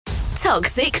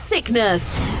Toxic Sickness.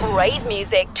 Rave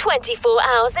music 24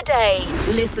 hours a day.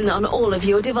 Listen on all of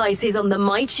your devices on the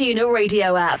MyTuner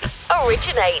radio app.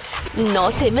 Originate,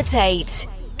 not imitate.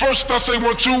 First I say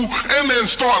 1, 2, and then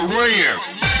start laying.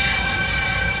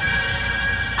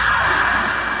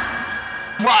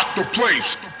 Rock the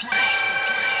place.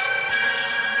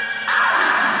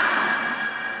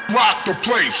 Rock the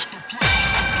place.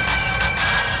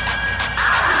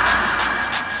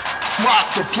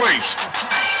 Rock the place.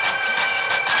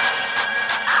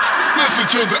 Listen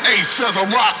to the ace as I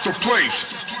rock the place.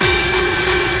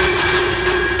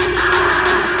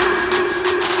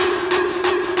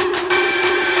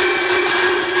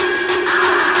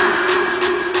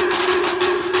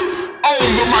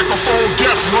 Microphone,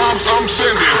 death rhymes I'm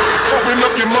sending. Open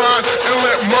up your mind and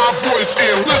let my voice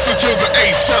in. Listen to the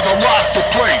ace as I rock the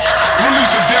place.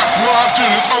 Release a death rhyme to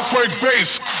the earthquake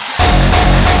bass.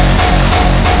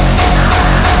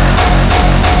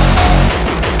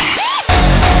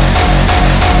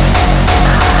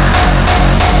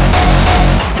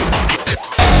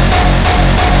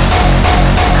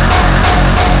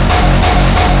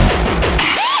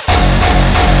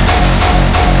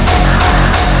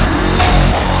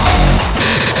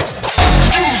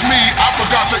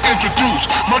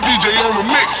 My DJ on the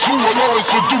mix, who will always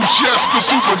produce, yes, the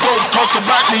super dope. Cause to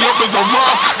back me up as a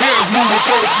rhyme, hands moving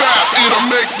so fast, it'll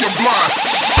make you blind.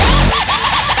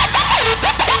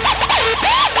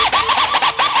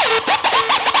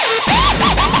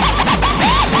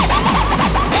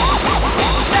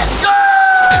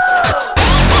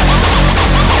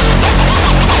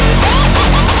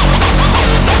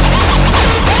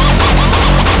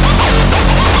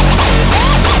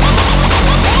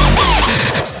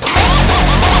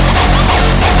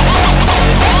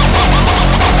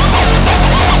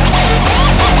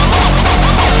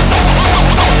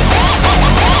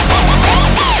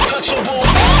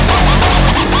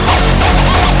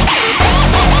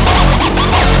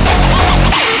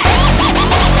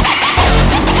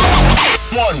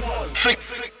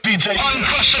 DJ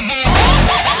Uncrushable.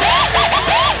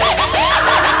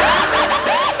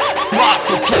 Rock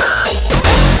the place.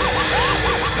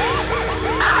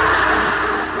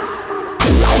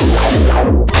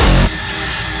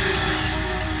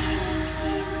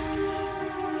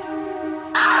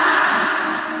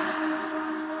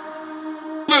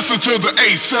 Listen to the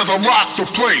ace as I rock the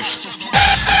place.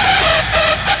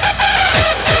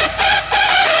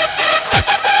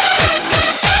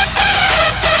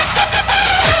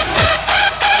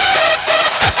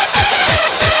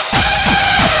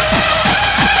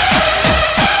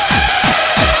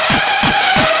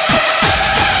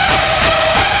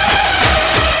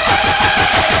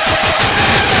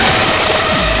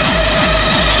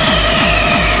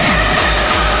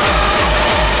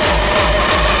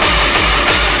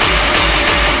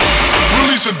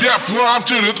 A death rhyme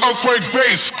to this earthquake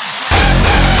bass.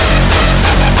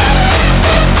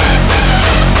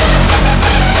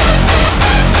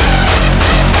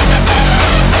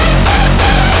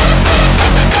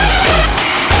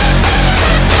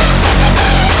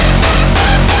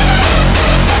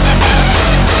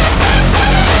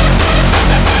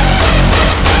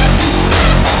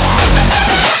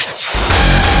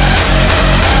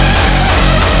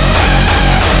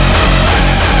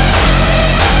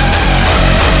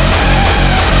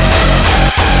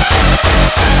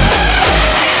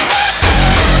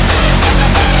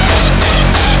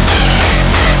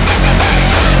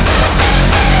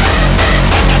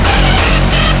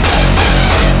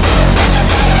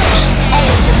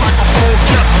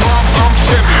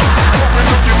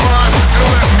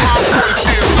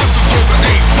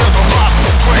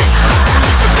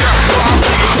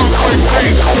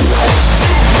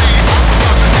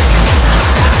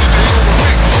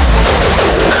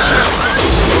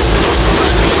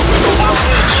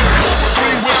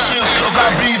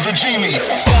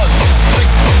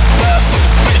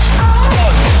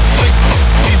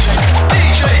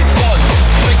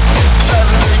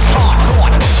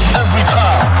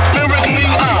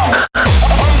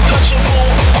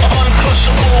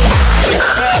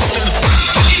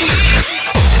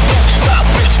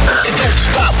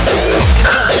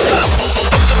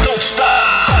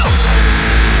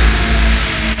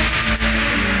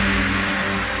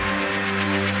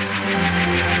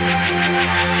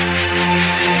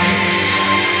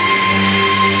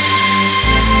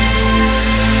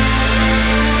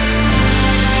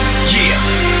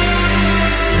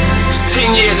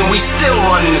 We still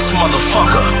running this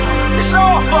motherfucker. It's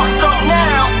all fucked up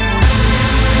now.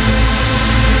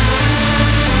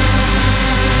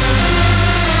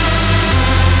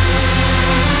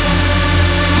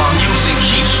 My music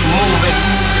keeps you moving.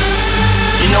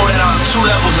 You know that I'm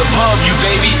above you,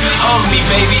 baby. Hug me,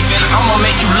 baby. I'ma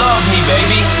make you love me,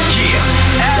 baby. Yeah.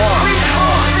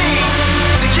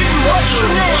 To give you what you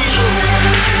need.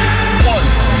 One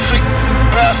sick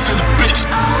bastard bitch.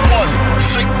 One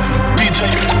sick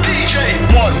DJ.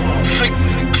 One sick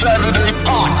Saturday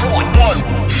hardcore. One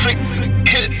sick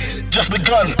hit just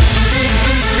begun.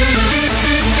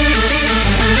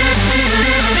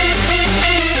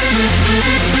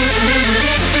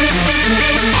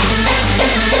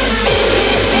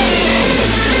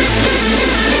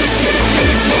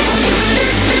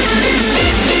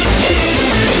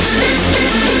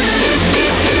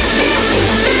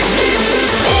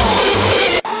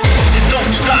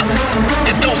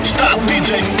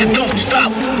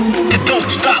 It don't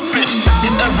stop, bitch.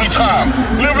 And every time,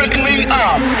 lyrically,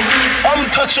 I'm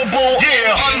untouchable,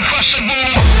 yeah, uncrushable.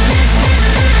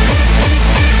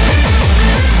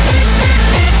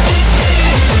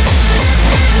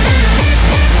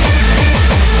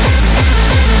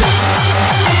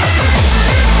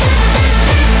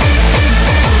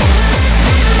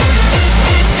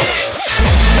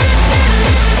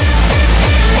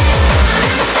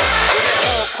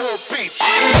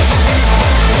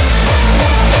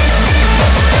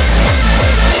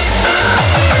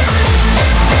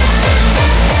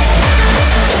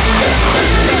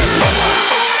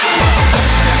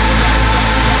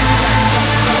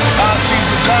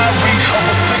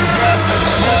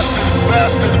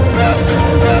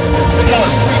 Bastard.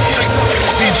 One sick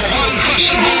DJ.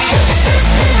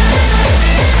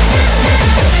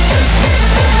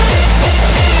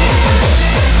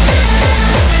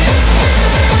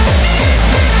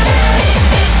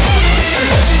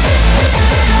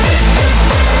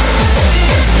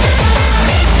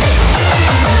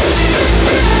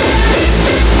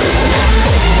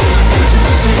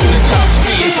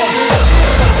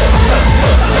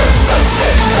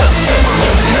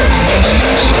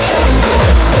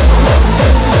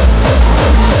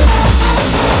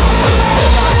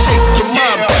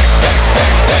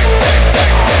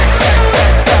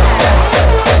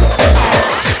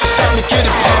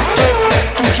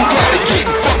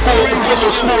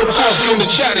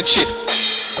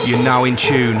 You're now in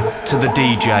tune to the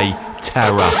DJ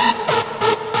Terror.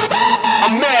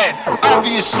 I'm mad,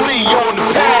 obviously on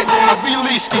the pad. I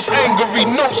released these angry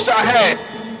notes I had.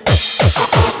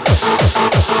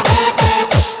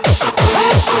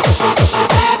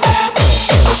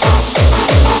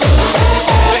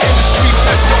 The industry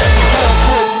that's the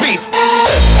hardcore beat.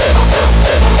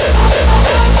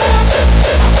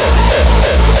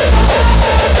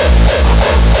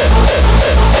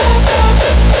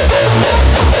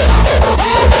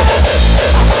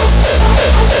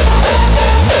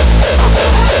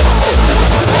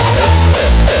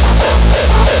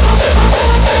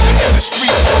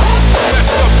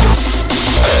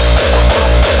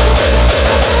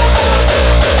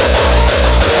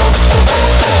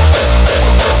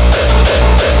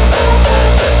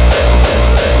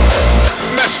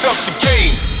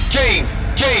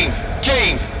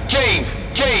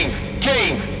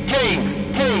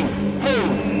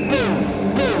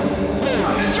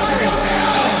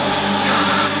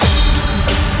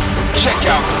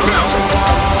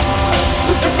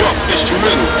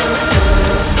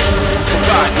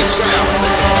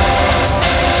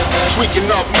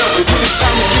 Tweaking up melody, it's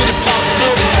time to get it popped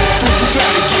up. Dude, you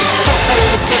gotta get fucked all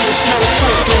the pillow, smell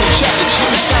talk and the chat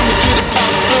shit. It's time to get it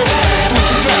popped up. Dude,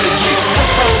 you gotta get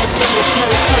fucked all the pillow,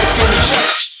 smell talk and the chat.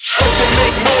 Boys that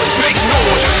make noise, make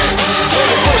noise. All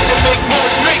the boys that make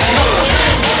noise, make noise.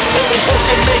 All the boys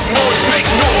that make noise, make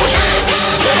noise. All the boys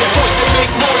that make noise, make noise. All the boys that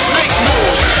make noise, make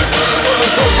noise. All the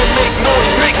boys that make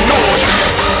noise, make noise.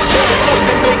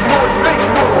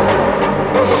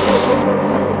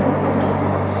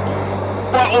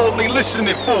 What all they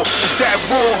listening for is that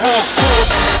raw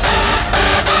hardcore.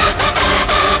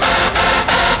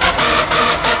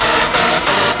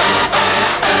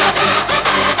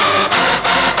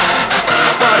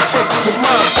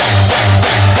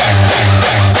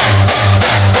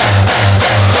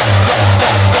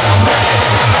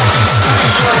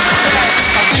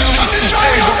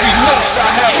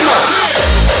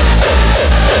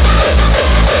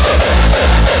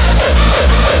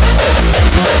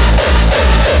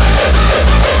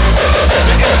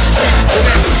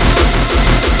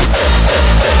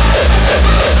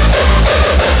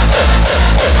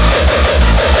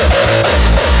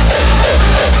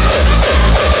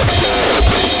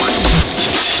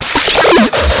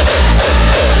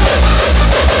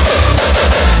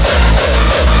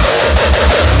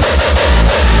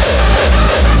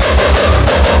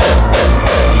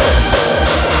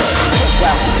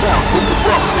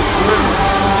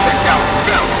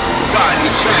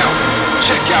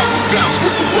 bounce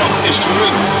with the rough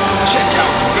instrumental. Check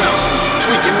out the bounce,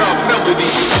 tweaking up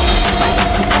melodies.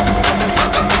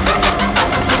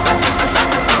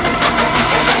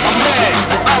 I'm mad,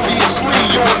 obviously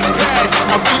you wouldn't pad.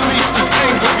 I released this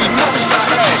angry notes I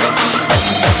had.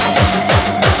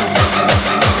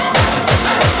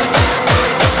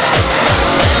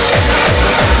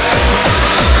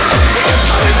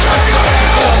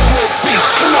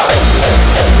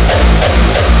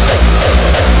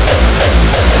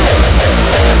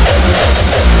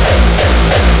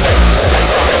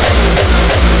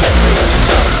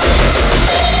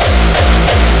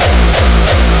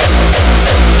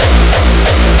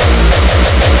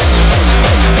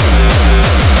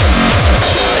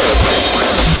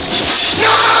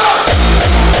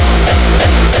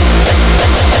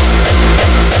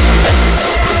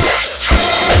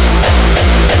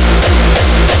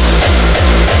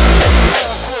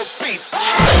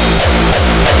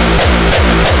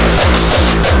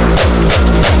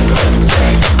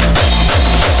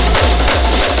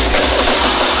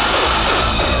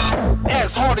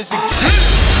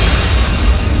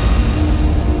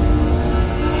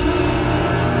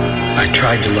 I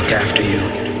tried to look after you,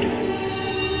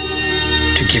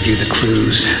 to give you the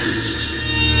clues,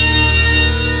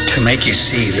 to make you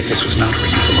see that this was not where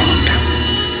you belonged.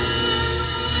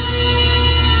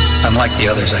 Unlike the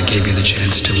others, I gave you the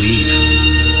chance to leave.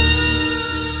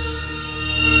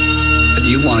 But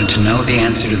you wanted to know the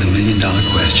answer to the $1 million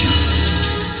question.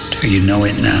 Do you know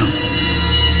it now?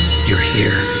 You're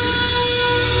here.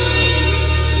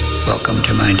 Welcome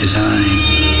to my design.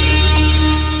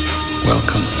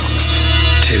 Welcome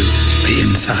to the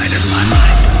inside of my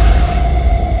mind.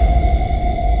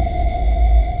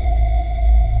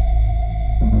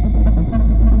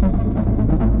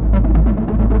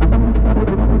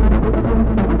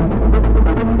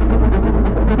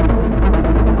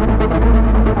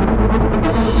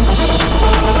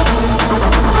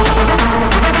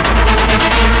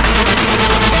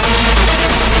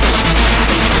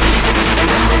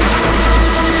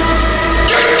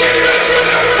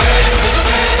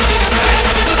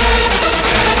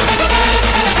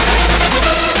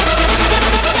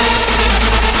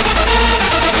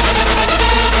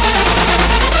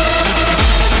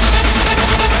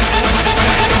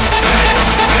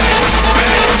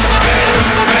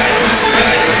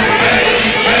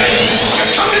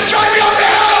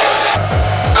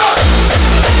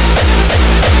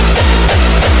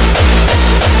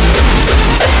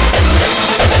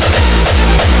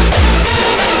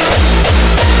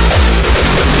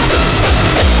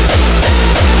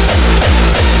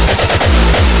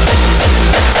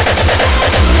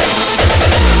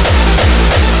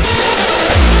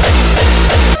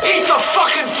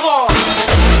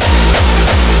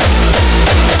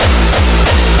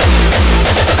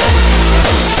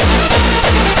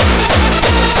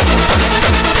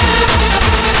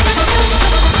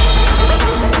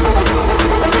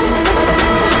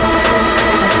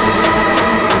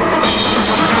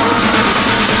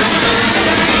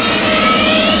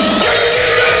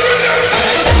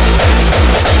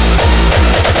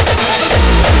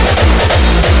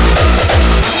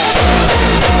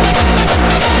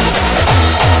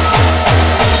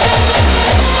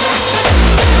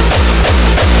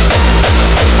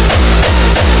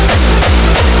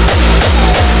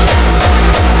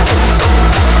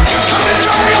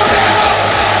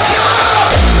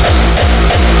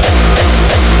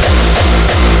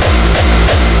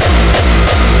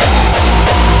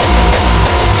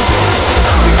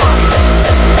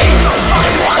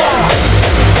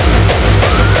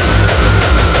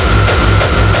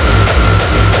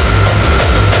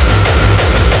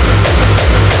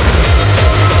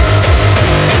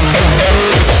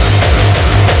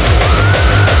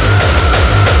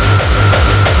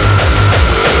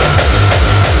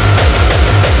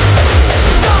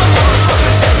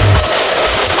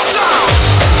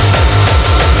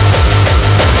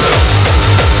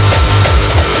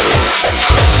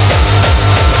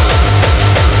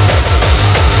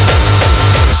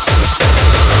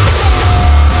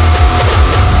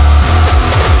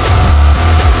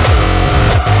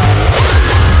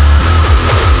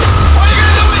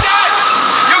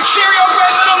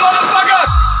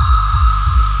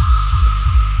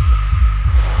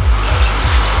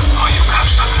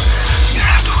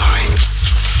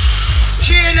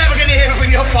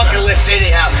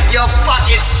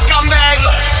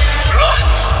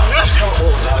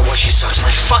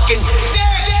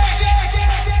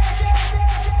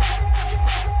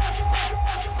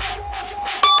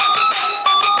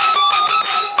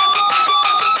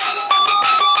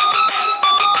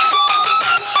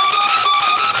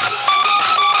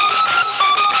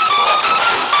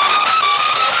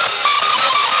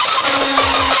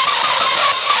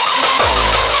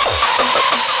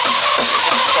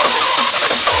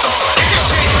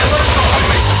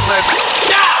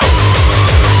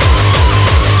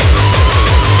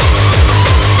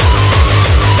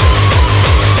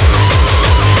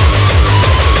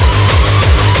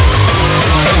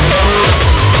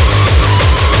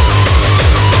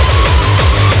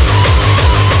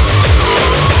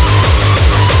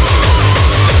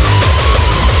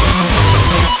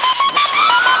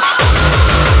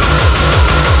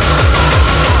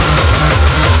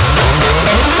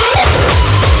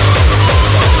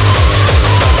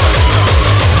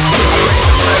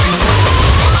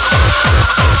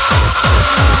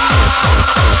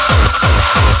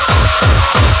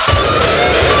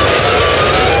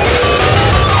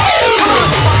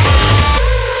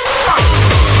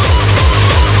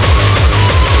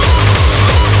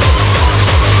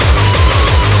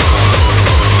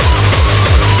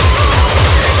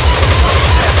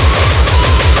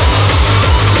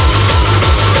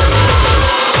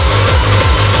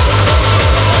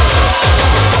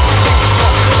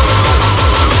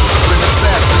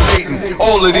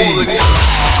 all of these.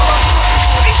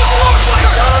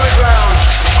 Down on the ground.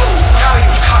 Now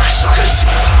you cocksuckers.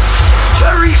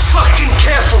 Very fucking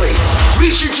carefully.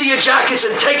 Reach into your jackets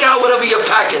and take out whatever you're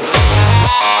packing.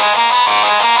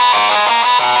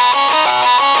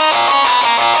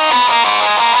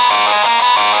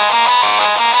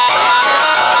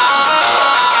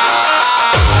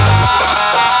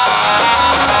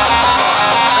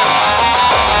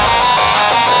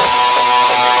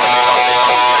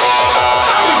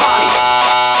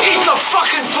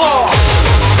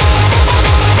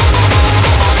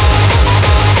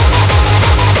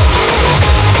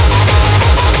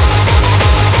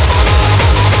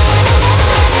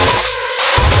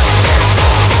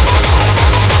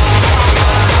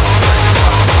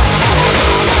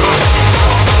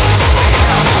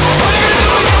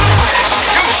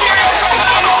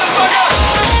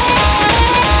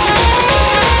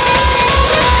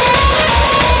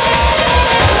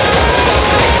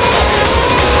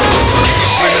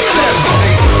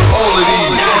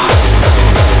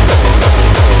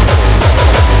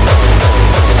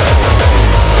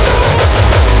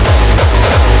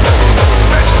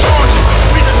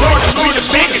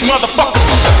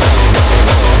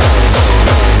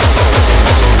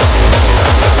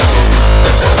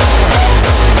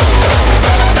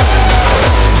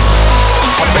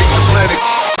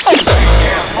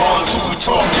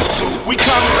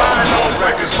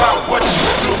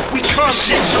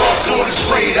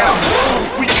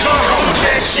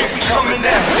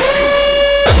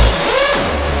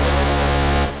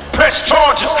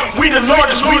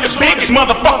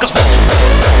 Motherfuckers.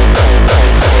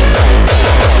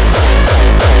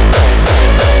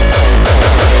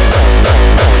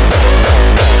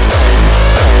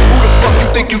 Who the fuck you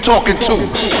think you talking to?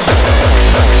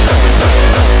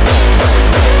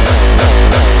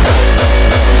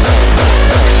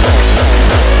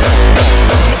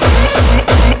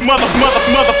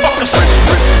 Motherfuckers.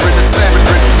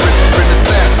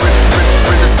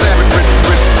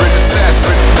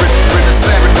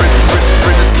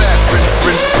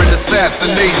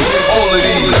 Assassinating all of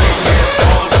these.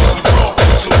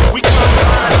 We come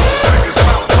around on records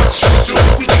about what you do.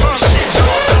 We come shit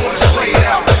y'all doing is played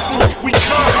out. We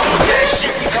come with that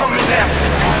shit, we coming after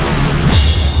you.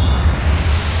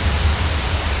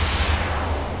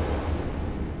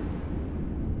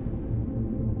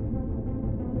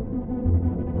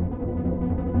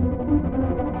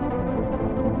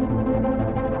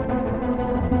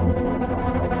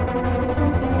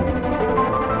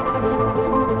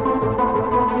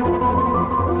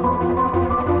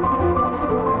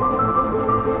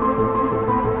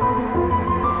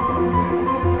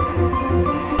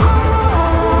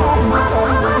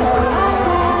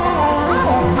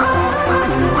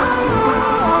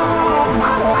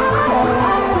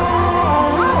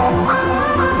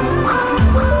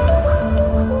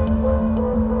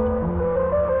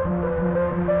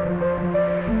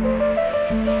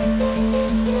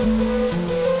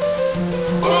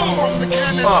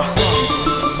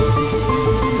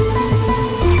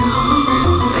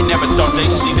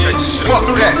 Fuck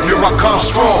that, here I come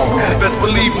strong. Best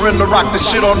believe we're in the rock this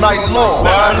shit all night long.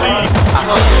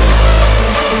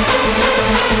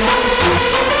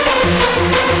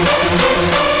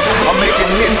 I'm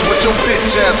making hits with your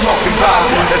bitch ass talking about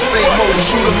that same old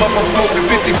shoot 'em up, I'm smoking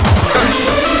 50.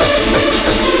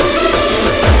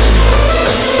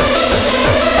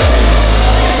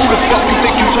 Who the fuck you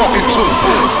think you talking to?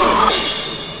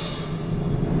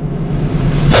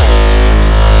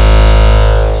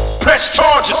 Press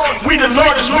charges, we the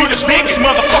largest, we the biggest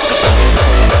motherfuckers.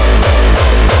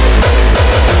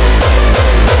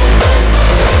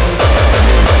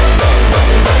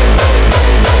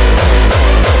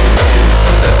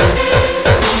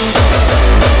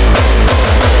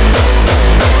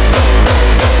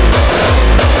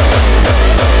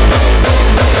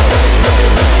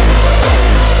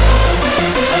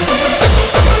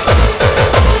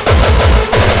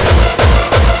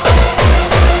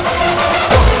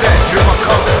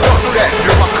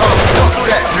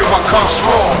 Come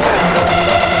strong.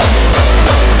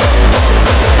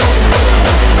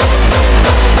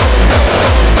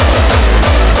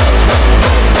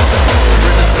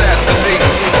 We're assassinating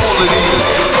all of these.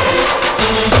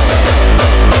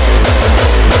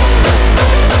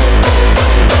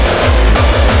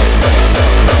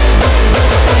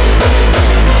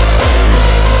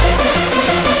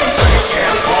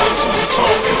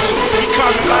 We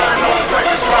come line on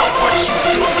records about what you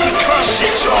do. We come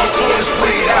shit y'all doing is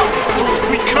played out.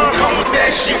 We come with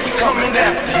that shit, we coming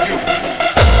after you.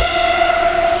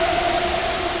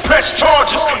 Press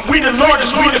charges, we the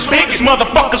largest, we the biggest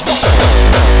motherfuckers.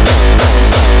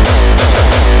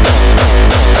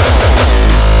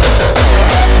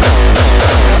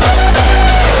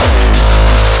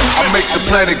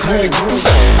 Planet Groove.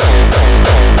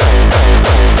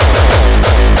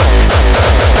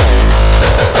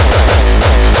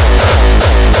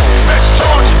 Press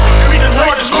charges, we the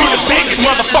largest, we the biggest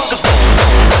motherfuckers.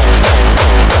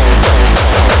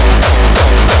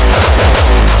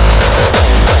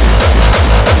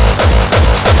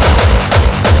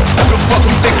 Who the fuck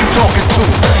you think you talking to?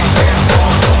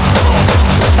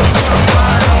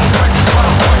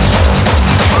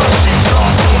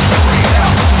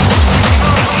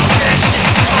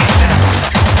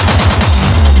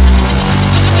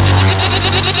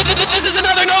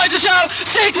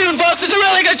 Stay tuned, folks. It's a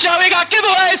really good show. We got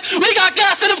giveaways, we got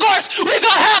guests, and of course, we've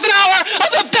got half an hour of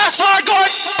the best hardcore.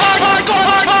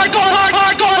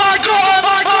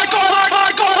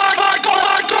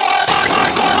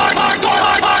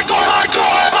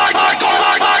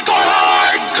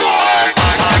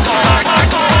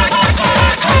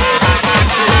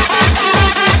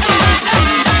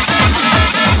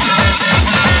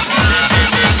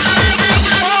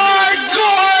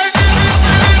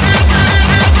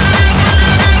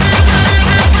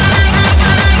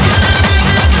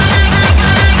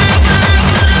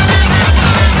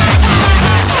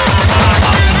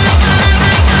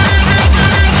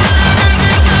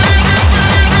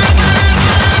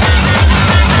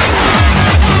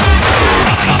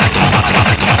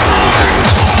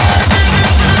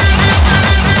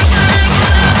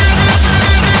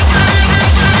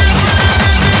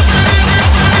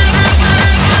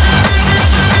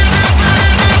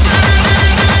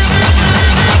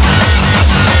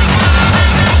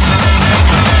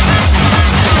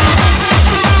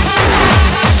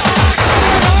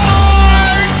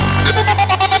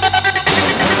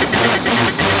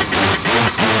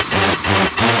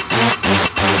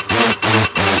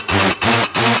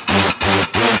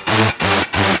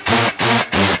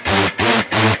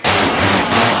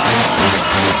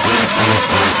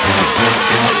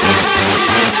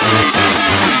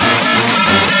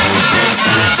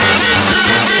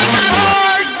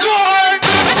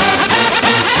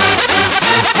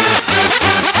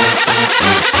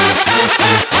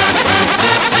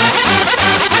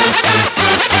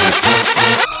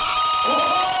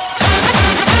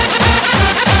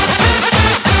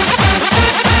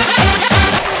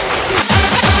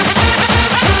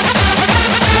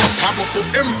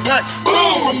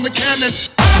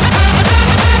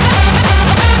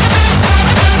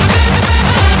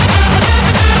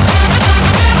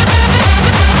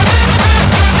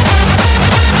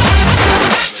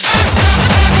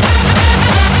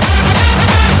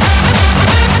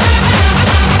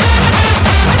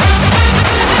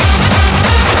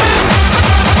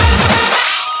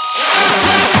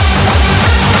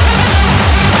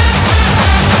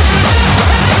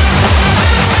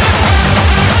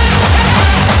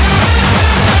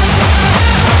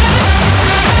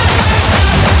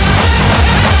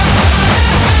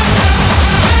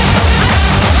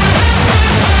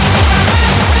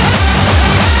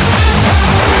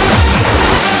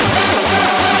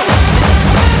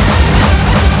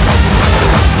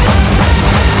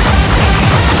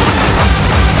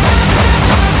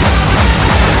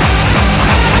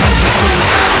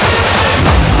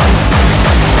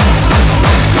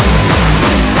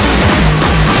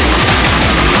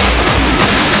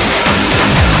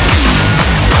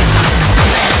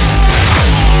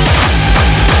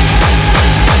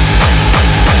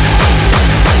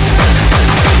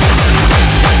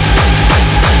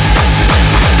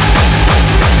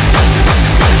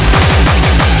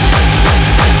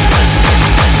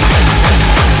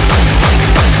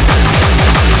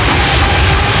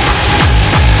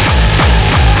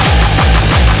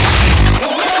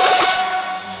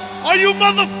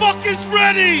 Motherfuckers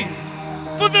ready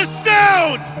for the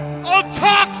sound of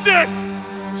toxic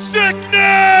sickness!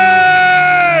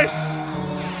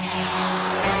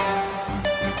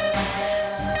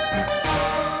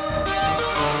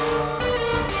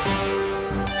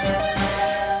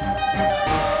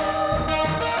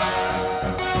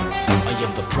 I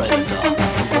am the predator,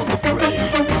 you are the prey.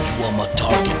 You are my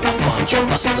target, I find you,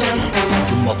 I slay.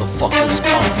 You motherfuckers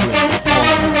can't bring me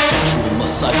home. Get you in my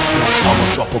sights, I'ma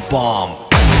drop a bomb.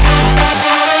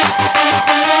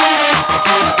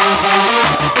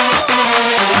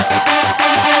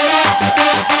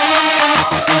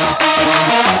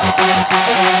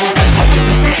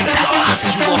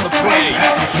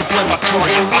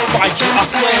 I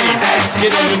slay.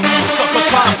 Get on your knees, sucker,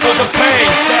 time for the pain.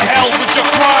 The hell with your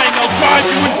crying, I'll drive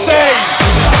you insane.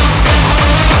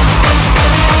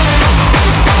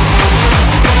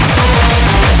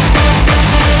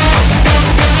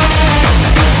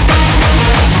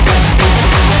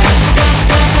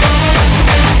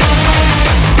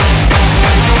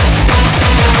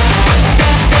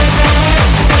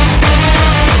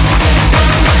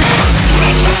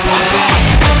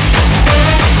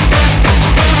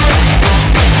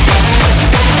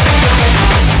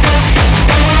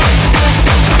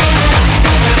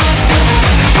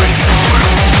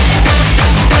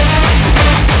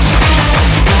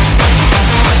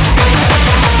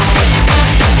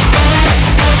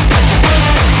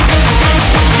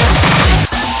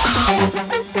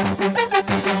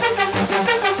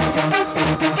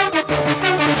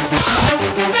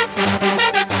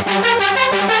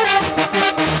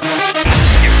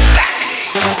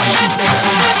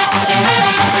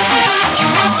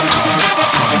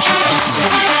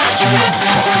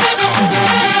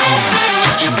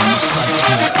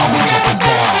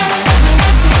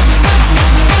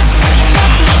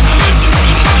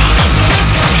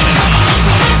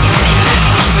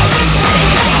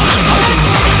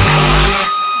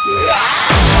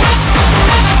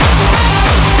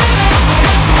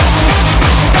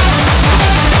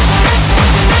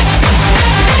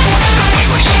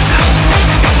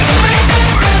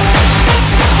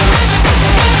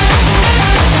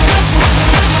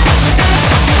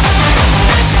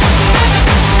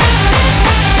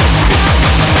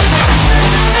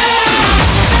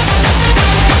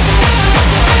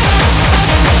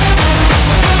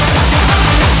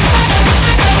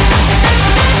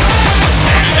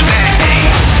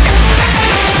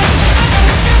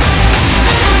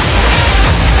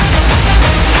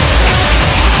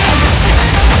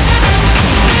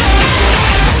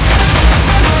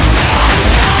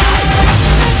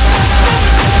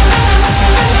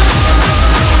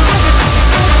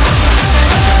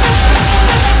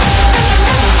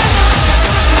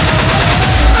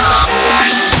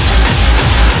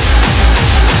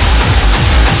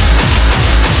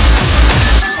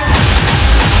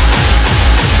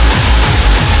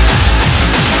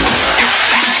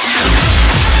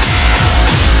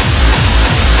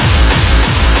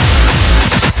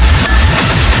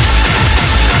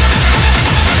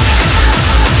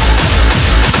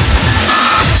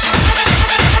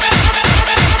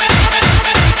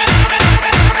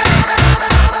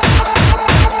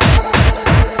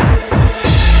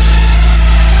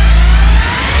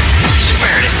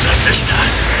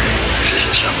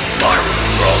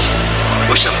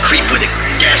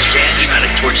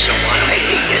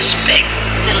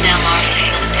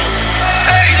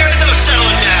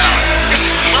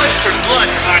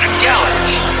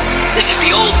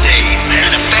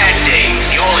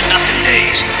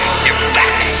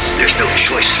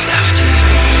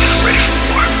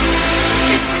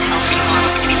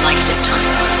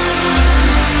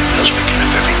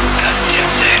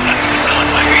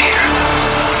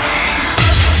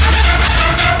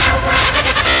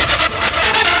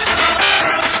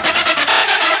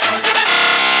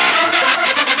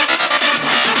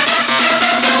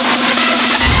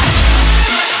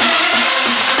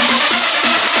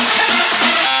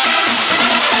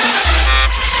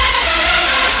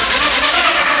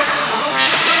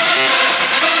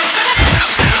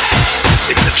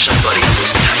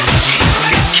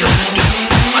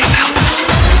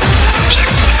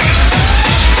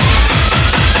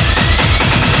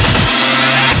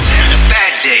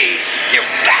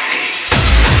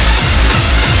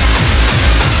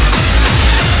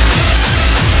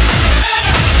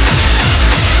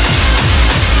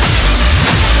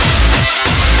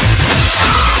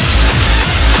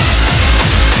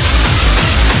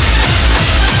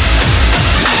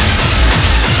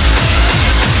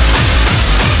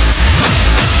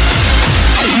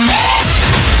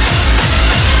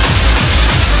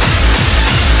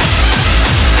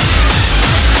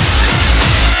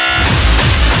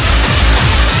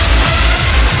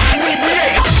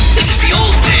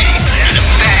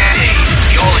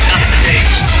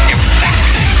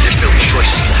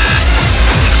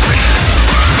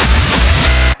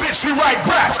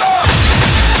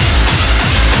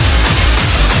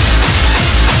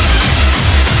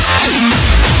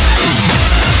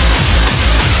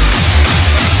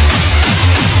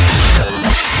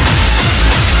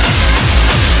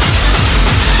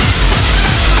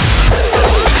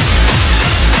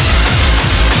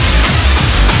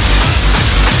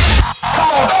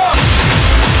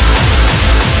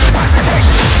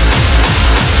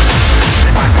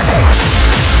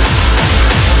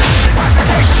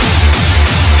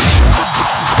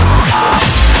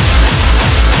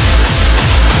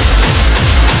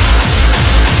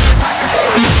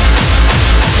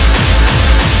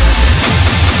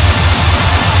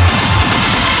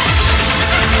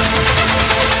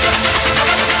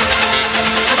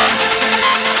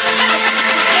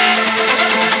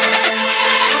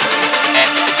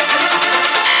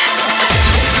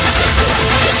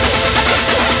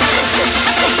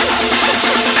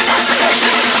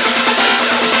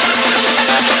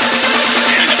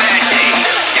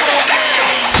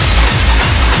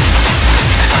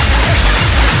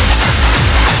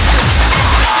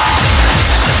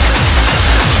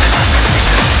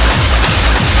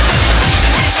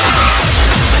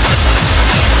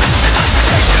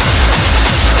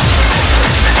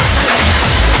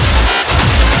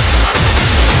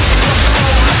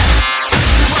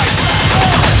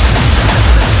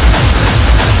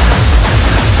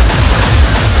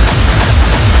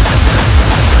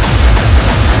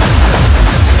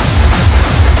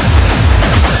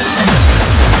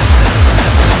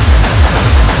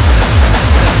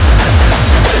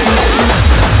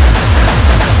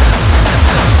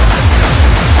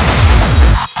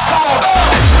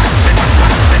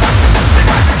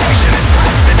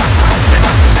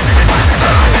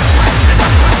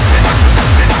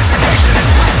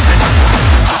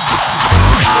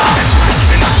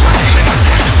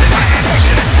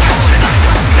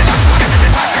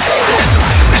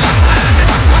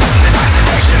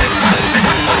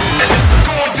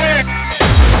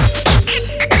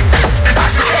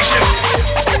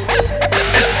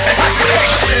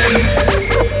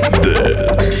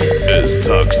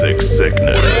 toxic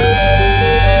sickness.